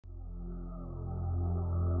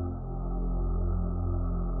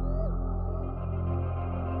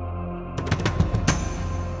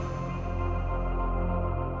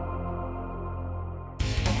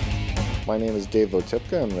My name is Dave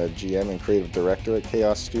Votypka. I'm the GM and Creative Director at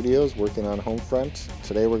Kaos Studios working on Homefront.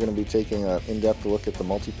 Today we're going to be taking an in-depth look at the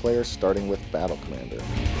multiplayer, starting with Battle Commander.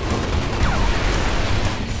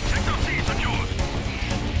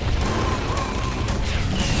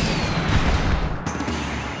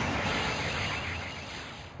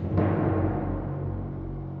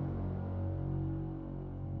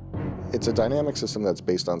 It's a dynamic system that's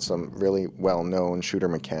based on some really well-known shooter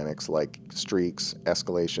mechanics like streaks,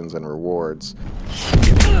 escalations, and rewards.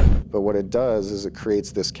 But what it does is it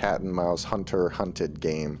creates this cat-and-mouse hunter-hunted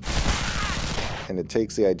game. And it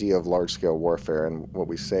takes the idea of large-scale warfare, and what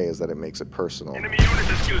we say is that it makes it personal. Enemy unit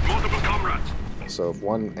has killed multiple comrades. So if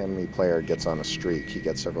one enemy player gets on a streak, he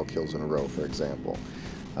gets several kills in a row, for example.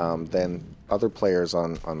 Then other players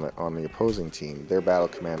on the opposing team, their battle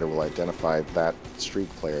commander will identify that streak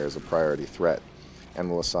player as a priority threat and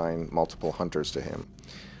will assign multiple hunters to him.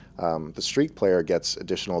 The streak player gets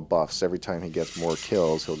additional buffs. Every time he gets more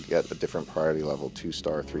kills, he'll get a different priority level,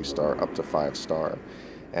 2-star, 3-star, up to 5-star.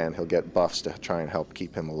 And he'll get buffs to try and help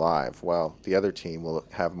keep him alive, while the other team will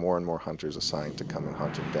have more and more hunters assigned to come and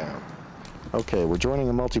hunt him down. Okay, we're joining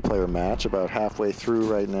a multiplayer match about halfway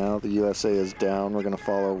through right now. The USA is down. We're going to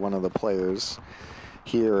follow one of the players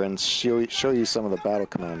here and show you some of the Battle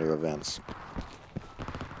Commander events.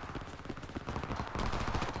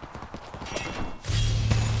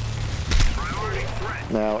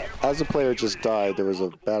 Now, as a player just died, there was a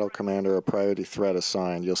Battle Commander, a priority threat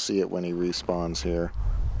assigned. You'll see it when he respawns here.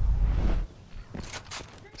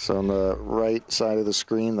 So on the right side of the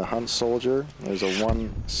screen, the Hunt Soldier, there's a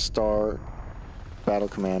 1-star Battle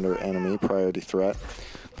Commander enemy, priority threat.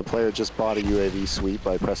 The player just bought a UAV sweep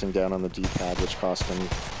by pressing down on the D-pad, which cost him,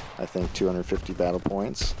 I think, 250 battle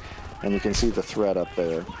points. And you can see the threat up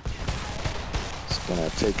there. It's going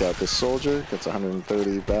to take out this soldier, gets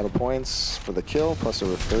 130 battle points for the kill, plus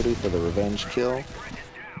over 30 for the revenge kill.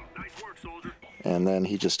 And then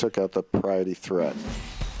he just took out the priority threat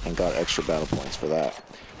and got extra battle points for that.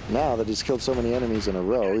 Now that he's killed so many enemies in a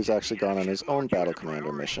row, he's actually gone on his own Battle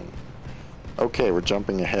Commander mission. Okay, we're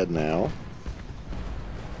jumping ahead now.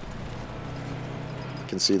 You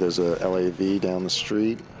can see there's a LAV down the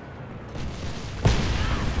street.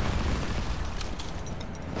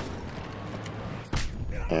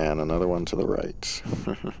 And another one to the right.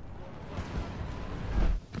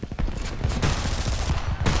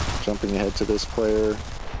 Jumping ahead to this player.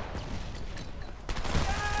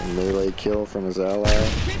 A melee kill from his ally.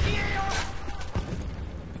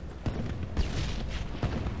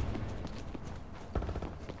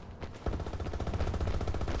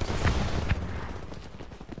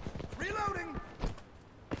 Reloading.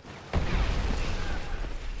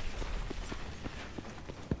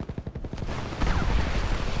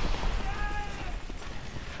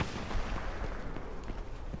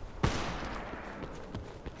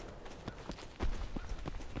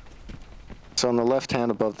 So on the left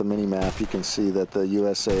hand above the mini-map, you can see that the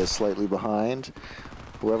USA is slightly behind.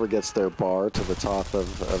 Whoever gets their bar to the top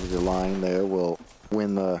of the line there will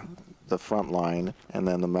win the front line, and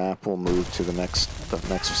then the map will move to the next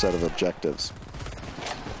set of objectives.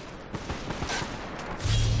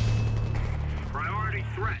 Priority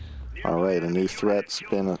threat. All right, a new threat's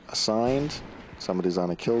been assigned. Somebody's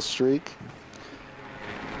on a kill streak.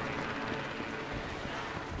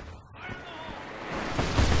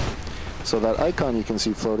 So that icon you can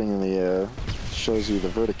see floating in the air shows you the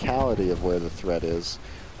verticality of where the threat is,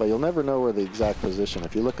 but you'll never know where the exact position.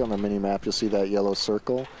 If you look on the mini-map, you'll see that yellow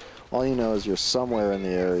circle. All you know is you're somewhere in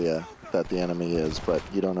the area that the enemy is, but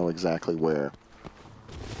you don't know exactly where.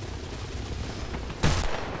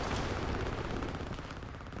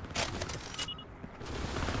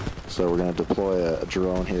 So we're going to deploy a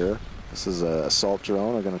drone here. This is an assault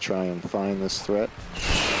drone. We're going to try and find this threat.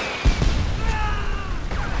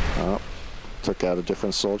 Oh. Took out a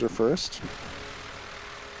different soldier first.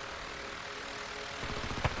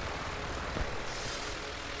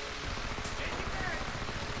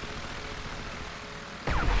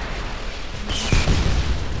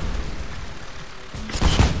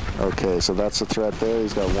 Okay, so that's the threat there.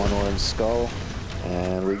 He's got one orange skull,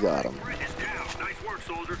 and we got him. Nice work,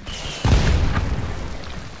 soldier.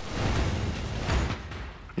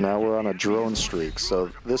 Now we're on a drone streak.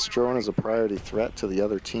 So this drone is a priority threat to the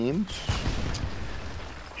other team.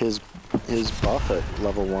 His buff at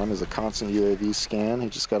level 1 is a constant UAV scan. He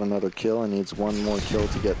just got another kill and needs one more kill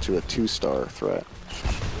to get to a 2-star threat,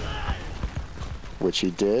 which he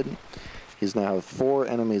did. He's now have 4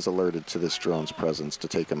 enemies alerted to this drone's presence to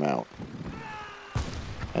take him out.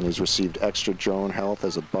 And he's received extra drone health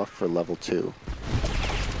as a buff for level 2.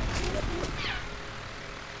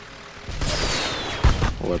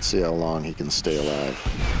 Well, let's see how long he can stay alive.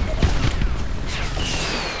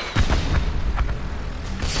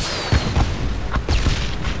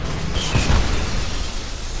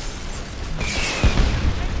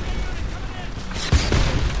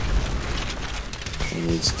 He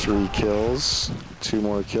needs 3 kills, 2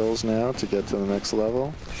 more kills now to get to the next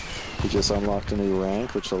level. He just unlocked a new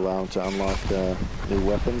rank, which will allow him to unlock new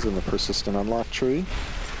weapons in the persistent unlock tree.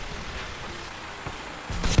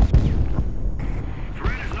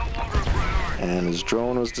 And his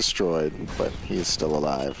drone was destroyed, but he is still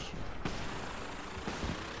alive.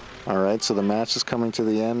 Alright, so the match is coming to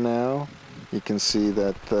the end now. You can see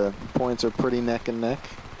that the points are pretty neck and neck.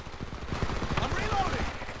 I'm reloading!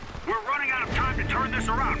 We're running out of time to turn this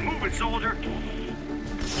around. Move it, soldier!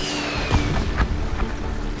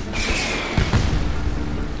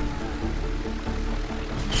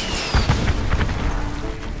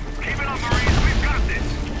 Keep it up, Marines. We've got this!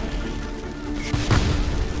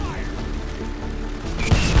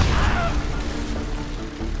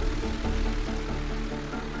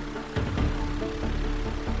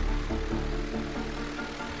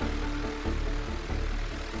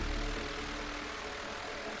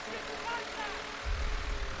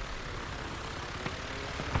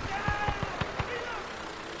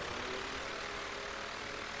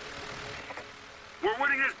 We're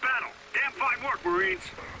winning this battle. Damn fine work, Marines.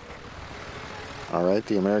 Alright,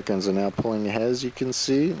 the Americans are now pulling ahead, as you can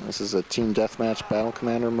see. This is a team deathmatch battle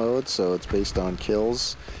commander mode, so it's based on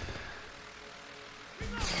kills.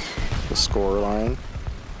 The score line.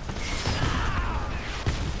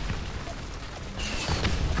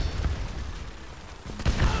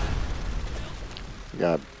 We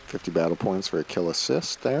got 50 battle points for a kill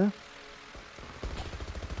assist there.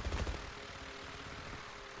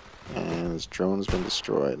 And his drone has been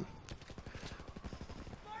destroyed.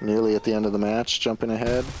 Nearly at the end of the match, jumping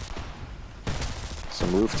ahead.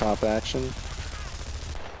 Some rooftop action.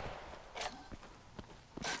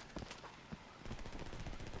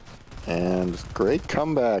 And great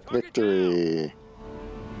comeback victory.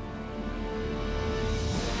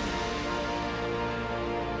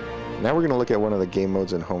 Now we're going to look at one of the game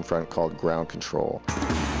modes in Homefront called ground control.